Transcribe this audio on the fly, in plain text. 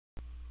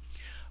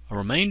A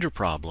remainder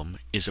problem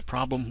is a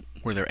problem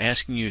where they're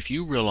asking you if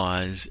you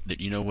realize that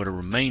you know what a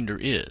remainder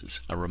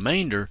is. A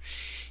remainder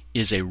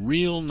is a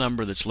real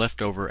number that's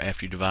left over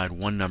after you divide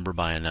one number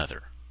by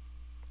another.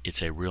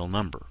 It's a real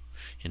number.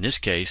 In this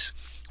case,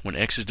 when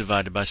x is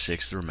divided by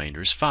 6, the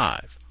remainder is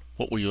 5.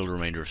 What will yield a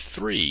remainder of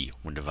 3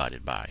 when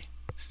divided by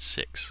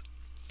 6?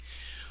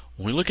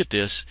 When we look at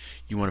this,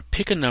 you want to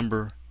pick a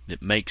number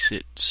that makes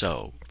it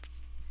so.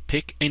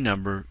 Pick a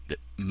number that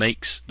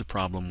makes the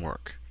problem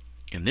work.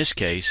 In this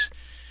case,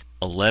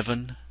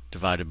 11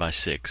 divided by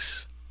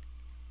 6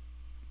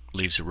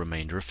 leaves a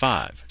remainder of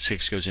 5.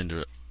 6 goes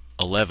into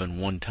 11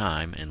 one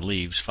time and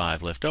leaves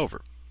 5 left over.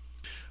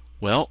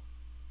 Well,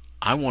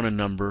 I want a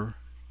number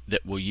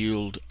that will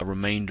yield a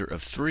remainder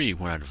of 3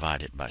 when I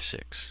divide it by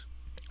 6.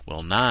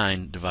 Well,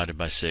 9 divided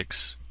by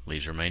 6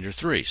 leaves a remainder of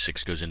 3.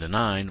 6 goes into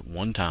 9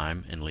 one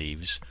time and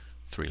leaves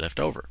 3 left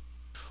over.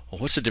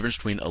 Well, what's the difference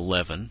between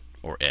 11,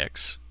 or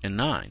x, and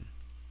 9?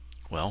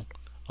 Well,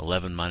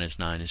 11 minus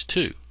 9 is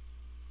 2.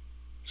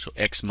 So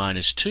x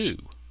minus 2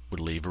 would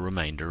leave a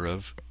remainder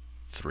of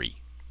 3.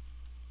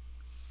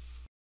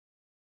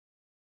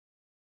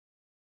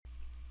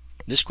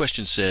 This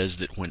question says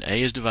that when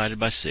a is divided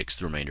by 6,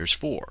 the remainder is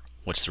 4.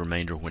 What's the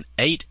remainder when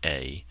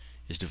 8a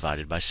is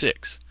divided by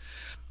 6?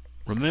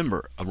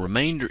 Remember, a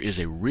remainder is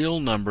a real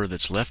number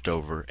that's left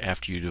over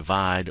after you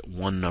divide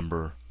one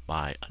number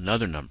by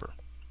another number.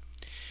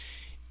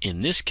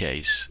 In this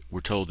case,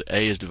 we're told that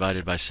a is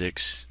divided by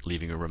 6,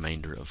 leaving a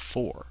remainder of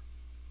 4.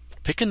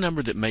 Pick a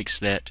number that makes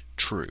that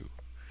true.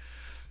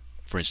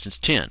 For instance,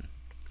 10.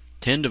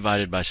 10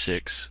 divided by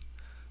 6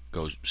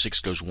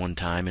 goes one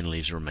time and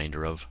leaves a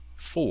remainder of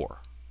 4.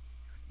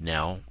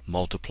 Now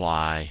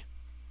multiply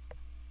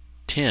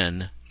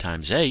 10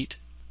 times 8,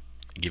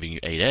 giving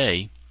you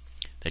 8a.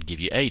 That'd give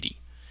you 80.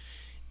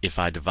 If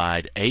I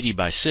divide 80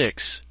 by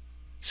 6,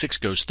 6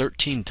 goes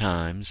 13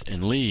 times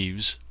and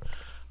leaves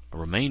a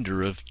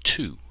remainder of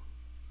 2.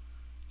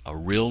 A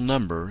real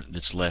number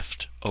that's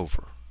left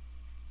over.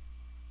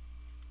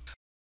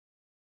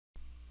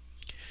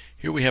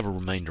 Here we have a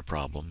remainder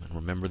problem, and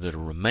remember that a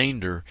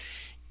remainder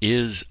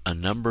is a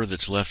number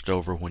that's left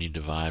over when you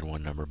divide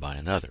one number by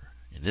another.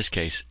 In this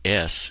case,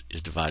 s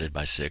is divided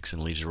by 6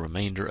 and leaves a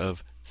remainder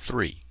of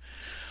 3.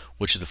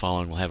 Which of the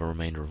following will have a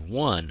remainder of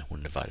 1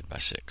 when divided by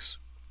 6?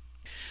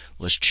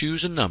 Let's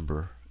choose a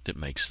number that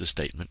makes the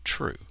statement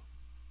true.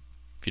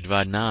 If you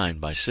divide 9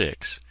 by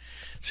 6,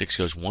 6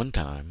 goes one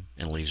time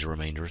and leaves a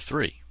remainder of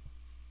 3.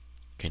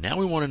 Okay, now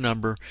we want a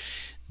number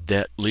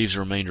that leaves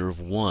a remainder of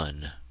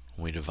 1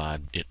 when we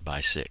divide it by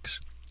 6.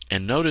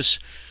 And notice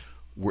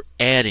we're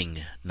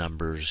adding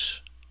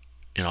numbers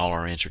in all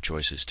our answer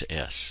choices to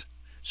s.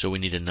 So we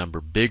need a number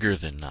bigger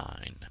than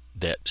 9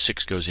 that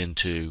 6 goes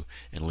into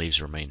and leaves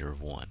a remainder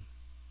of 1.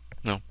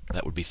 No,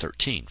 that would be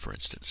 13, for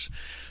instance.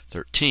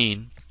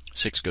 13,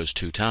 6 goes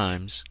 2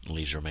 times and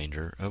leaves a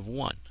remainder of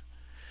 1.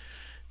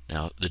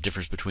 Now, the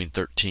difference between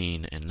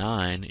 13 and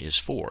 9 is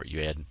 4.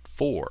 You add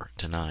 4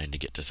 to 9 to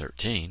get to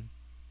 13.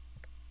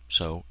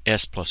 So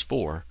s plus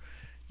 4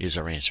 is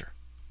our answer.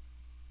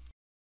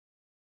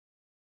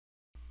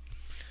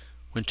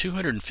 When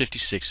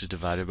 256 is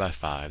divided by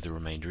 5, the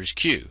remainder is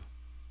q.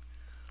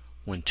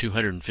 When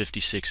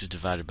 256 is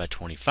divided by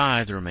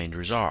 25, the remainder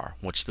is r.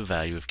 What's the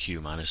value of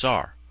q minus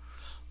r?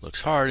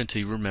 Looks hard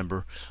until you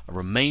remember a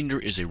remainder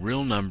is a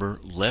real number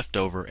left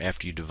over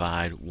after you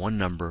divide one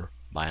number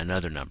by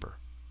another number.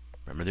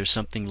 Remember, there's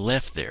something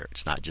left there.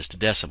 It's not just a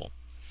decimal.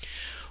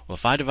 Well,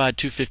 if I divide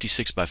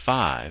 256 by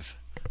 5,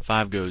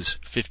 5 goes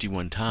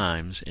 51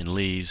 times and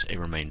leaves a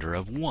remainder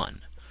of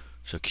 1.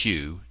 So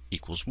q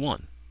equals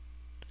 1.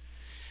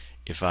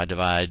 If I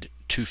divide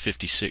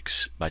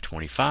 256 by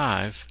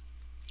 25,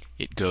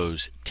 it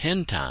goes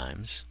 10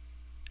 times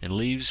and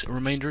leaves a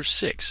remainder of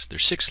 6.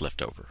 There's 6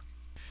 left over.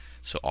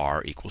 So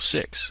r equals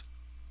 6.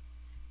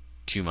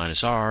 Q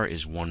minus r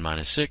is 1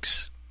 minus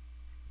 6,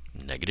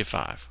 negative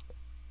 5.